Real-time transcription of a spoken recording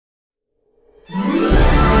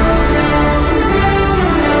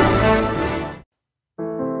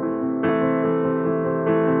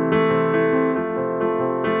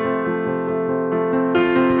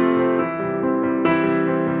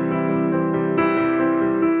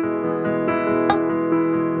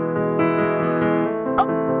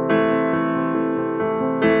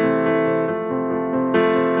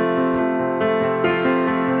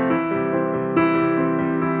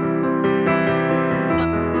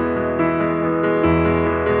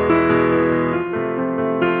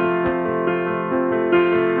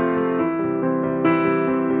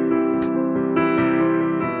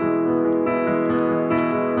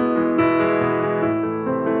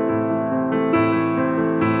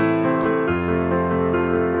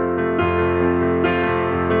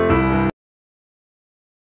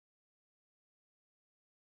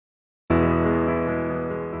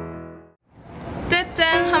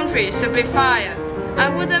Humphrey should be fired. I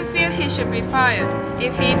wouldn't feel he should be fired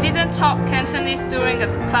if he didn't talk Cantonese during the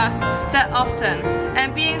class that often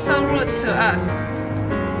and being so rude to us.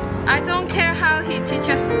 I don't care how he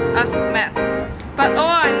teaches us math, but all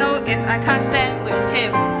I know is I can't stand with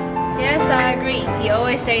him. Yes, I agree. He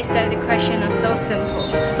always says that the questions are so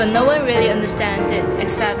simple, but no one really understands it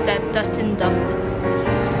except that Dustin Duffman.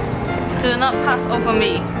 Do not pass over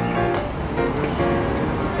me.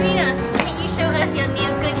 Rina, can you show us your new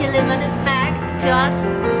Gucci limited bag to us?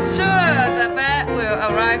 Sure, the bag will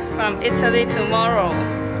arrive from Italy tomorrow.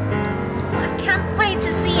 I can't wait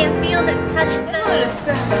to see and feel the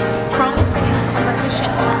touchstone.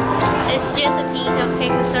 Competition. It's just a piece of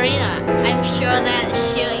cake to Serena. I'm sure that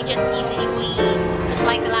she'll just easily win, just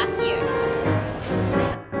like the last year.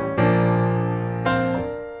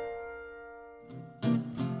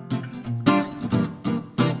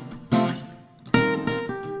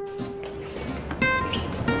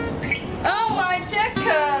 Oh, my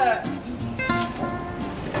jacket!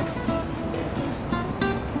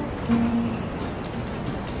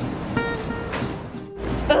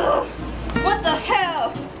 Ugh, what the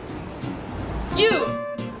hell? You!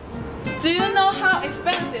 Do you know how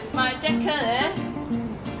expensive my jacket is?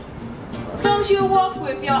 Don't you walk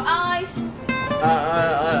with your eyes?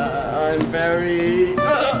 I'm very...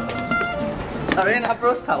 Serena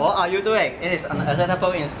Brewster, what are you doing? It is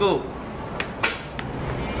unacceptable in school.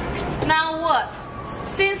 Now what?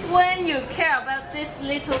 Since when you care about these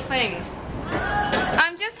little things?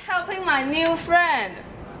 I'm just helping my new friend.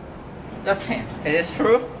 Dustin, it is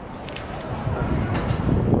true?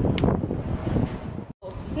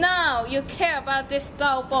 Now you care about this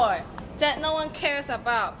dull boy that no one cares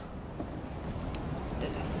about.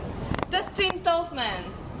 Dustin Dorfman.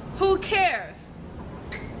 Who cares?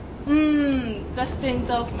 Dustin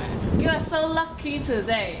Dorfman. You are so lucky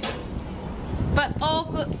today. But all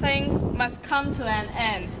good things must come to an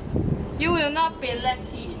end. You will not be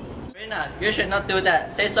lucky. Serena, you should not do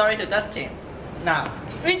that. Say sorry to Dustin. Now.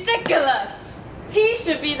 Ridiculous! He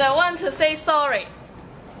should be the one to say sorry.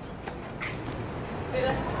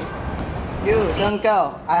 You, don't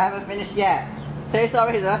go. I haven't finished yet. Say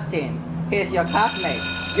sorry to Dustin. He is your classmate.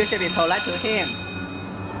 You should be polite to him.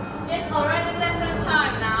 It's already lesson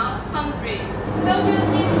time now, Humphrey. Don't you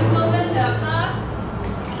need to go back to your class?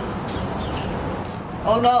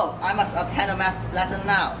 Oh no, I must attend a math lesson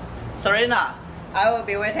now. Serena, I will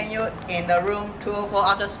be waiting you in the room 204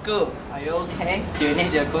 after school. Are you okay? Do you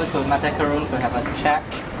need to go to medical room to have a check?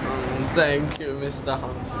 Thank you, Mr.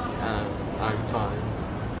 Humphrey. I'm fine.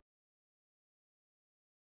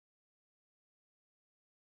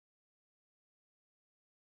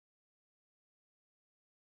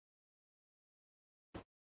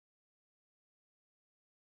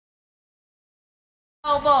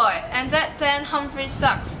 Oh boy, and that Dan Humphrey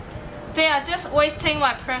sucks. They are just wasting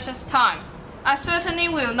my precious time. I certainly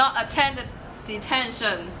will not attend the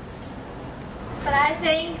detention. But I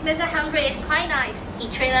think Mr. Humphrey is quite nice. He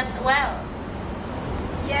treats us well.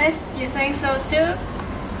 Yes, you think so too?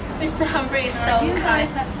 Mr. Humphrey is so You guys kind.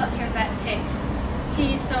 have such a bad taste.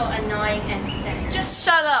 He's so annoying and stank. Just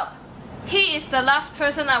shut up. He is the last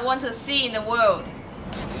person I want to see in the world.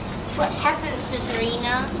 What happens to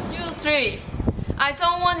Serena? You three. I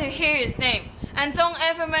don't want to hear his name. And don't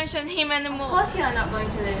ever mention him Of anymore. course you are not going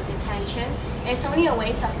to the detention. It's only a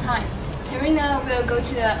waste of time. Serena will go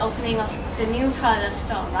to the opening of the new Prada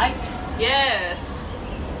store, right? Yes.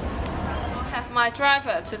 I'll have my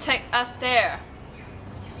driver to take us there.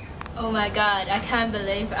 Oh my god, I can't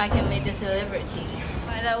believe I can meet the celebrities.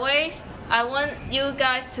 By the way, I want you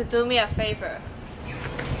guys to do me a favor.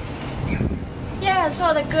 Yeah, it's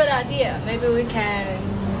not a good idea. Maybe we can...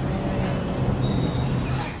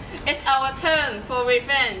 It's our turn for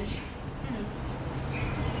revenge.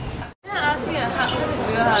 Can I ask you how to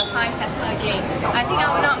do a science test again? I think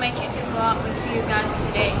I will not make it to go out with you guys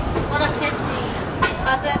today. What a pity.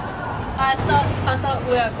 I thought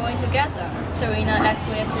we were going together. Serena asked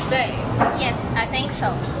me today. Yes, I think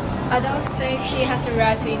so. I don't think she has the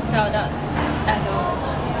right to insult us at all.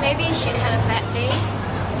 Maybe she had a bad day.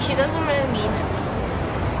 She doesn't really mean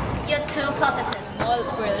it. You're too positive. More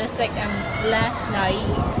realistic and less naive.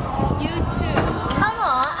 You too. Come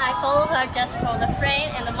on, I follow her just for the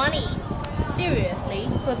frame and the money. Seriously,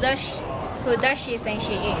 who does she think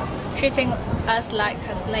she is? Treating us like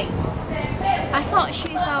her slaves. I thought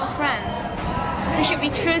she's our friends. We should be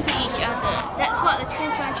true to each other. That's what a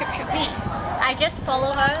true friendship should be. I just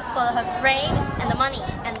follow her for her frame and the money,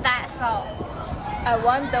 and that's all. I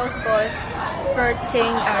want those boys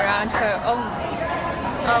flirting around her only.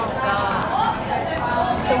 Oh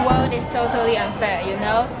God. The world is totally unfair, you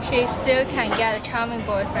know? She still can get a charming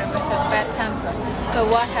boyfriend with a bad temper. But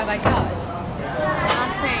what have I got?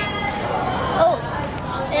 Nothing. Oh,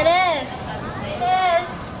 it is. It is.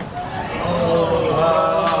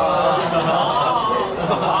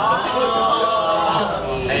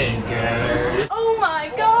 Hey, girl. Oh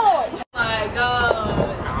my god! My god!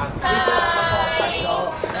 Hi!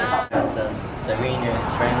 That's Serena's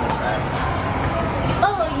friends, right?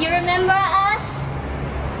 Oh, you remember us?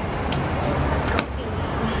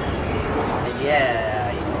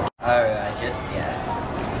 Yeah. Oh, I just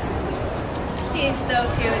guessed. He's so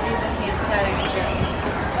cute even he's telling a joke.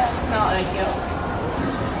 That's not a joke.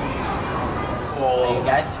 Are you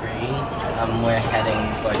guys free? We're heading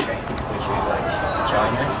for a drink. Would you like to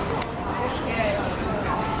join us?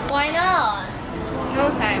 Why not? No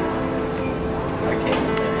thanks. Okay,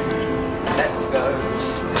 so let's go.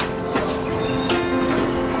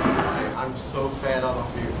 I'm so fed up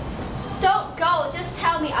of you. Don't go, just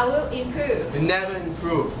tell me, I will improve. You never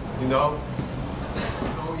improve, you know?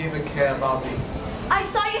 You don't even care about me. I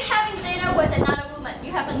saw you having dinner with another woman.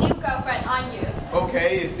 You have a new girlfriend, aren't you?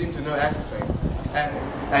 Okay, you seem to know everything.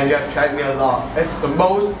 And you have tried me along. It's the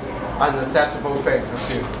most unacceptable thing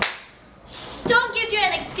of you. Don't give you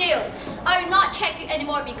an excuse. I will not check you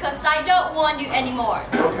anymore because I don't want you anymore.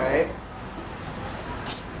 Okay.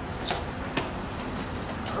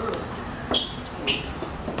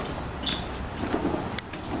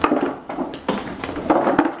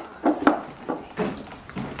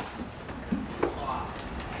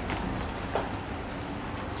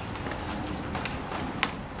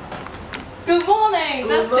 Good morning,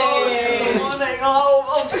 Dusty! Good morning.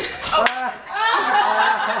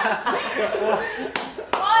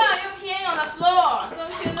 Why are you peeing on the floor?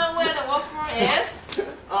 Don't you know where the washroom is?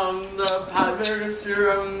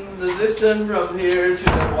 The the distance from here to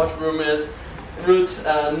the washroom is route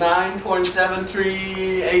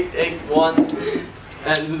 9.73881,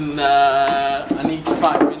 and I need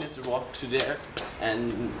 5 minutes to walk to there,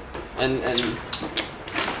 and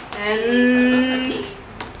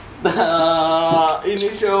the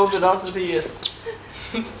initial velocity is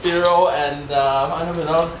 0 and final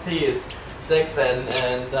velocity is 6, and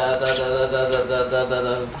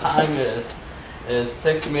the time is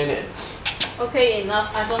 6 minutes. Okay,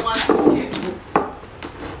 enough. I don't want to hear.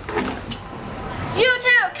 You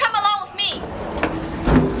too, come along with me.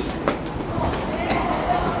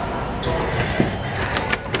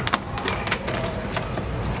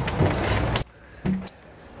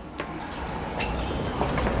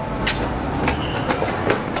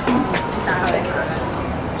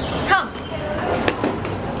 Come.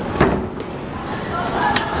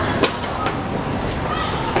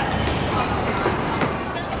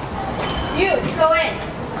 You, go in.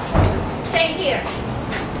 Stay here.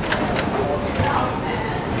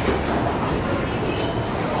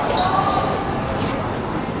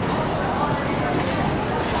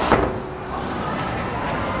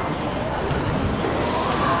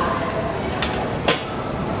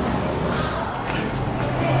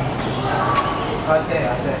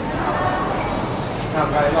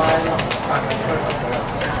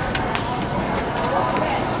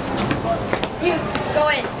 You, go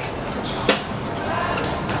in.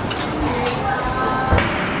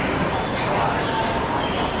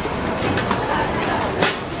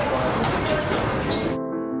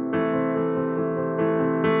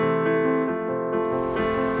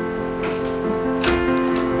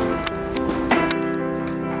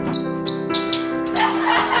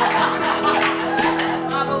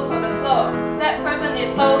 Marbles on the floor. That person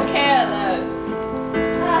is so careless.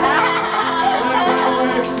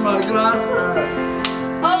 Where's my glasses?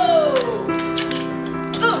 Oh!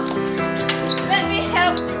 Oops! Let me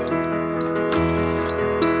help you.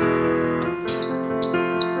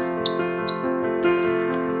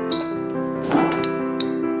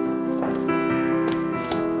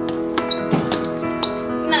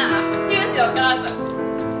 Nah, here's your glasses.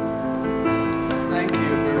 Thank you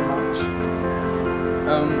very much.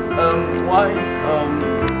 Why,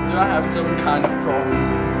 do I have some kind of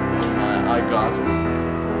problem with my eyeglasses?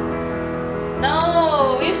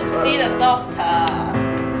 No, you should see the doctor.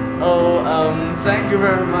 Oh, thank you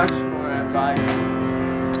very much for advice.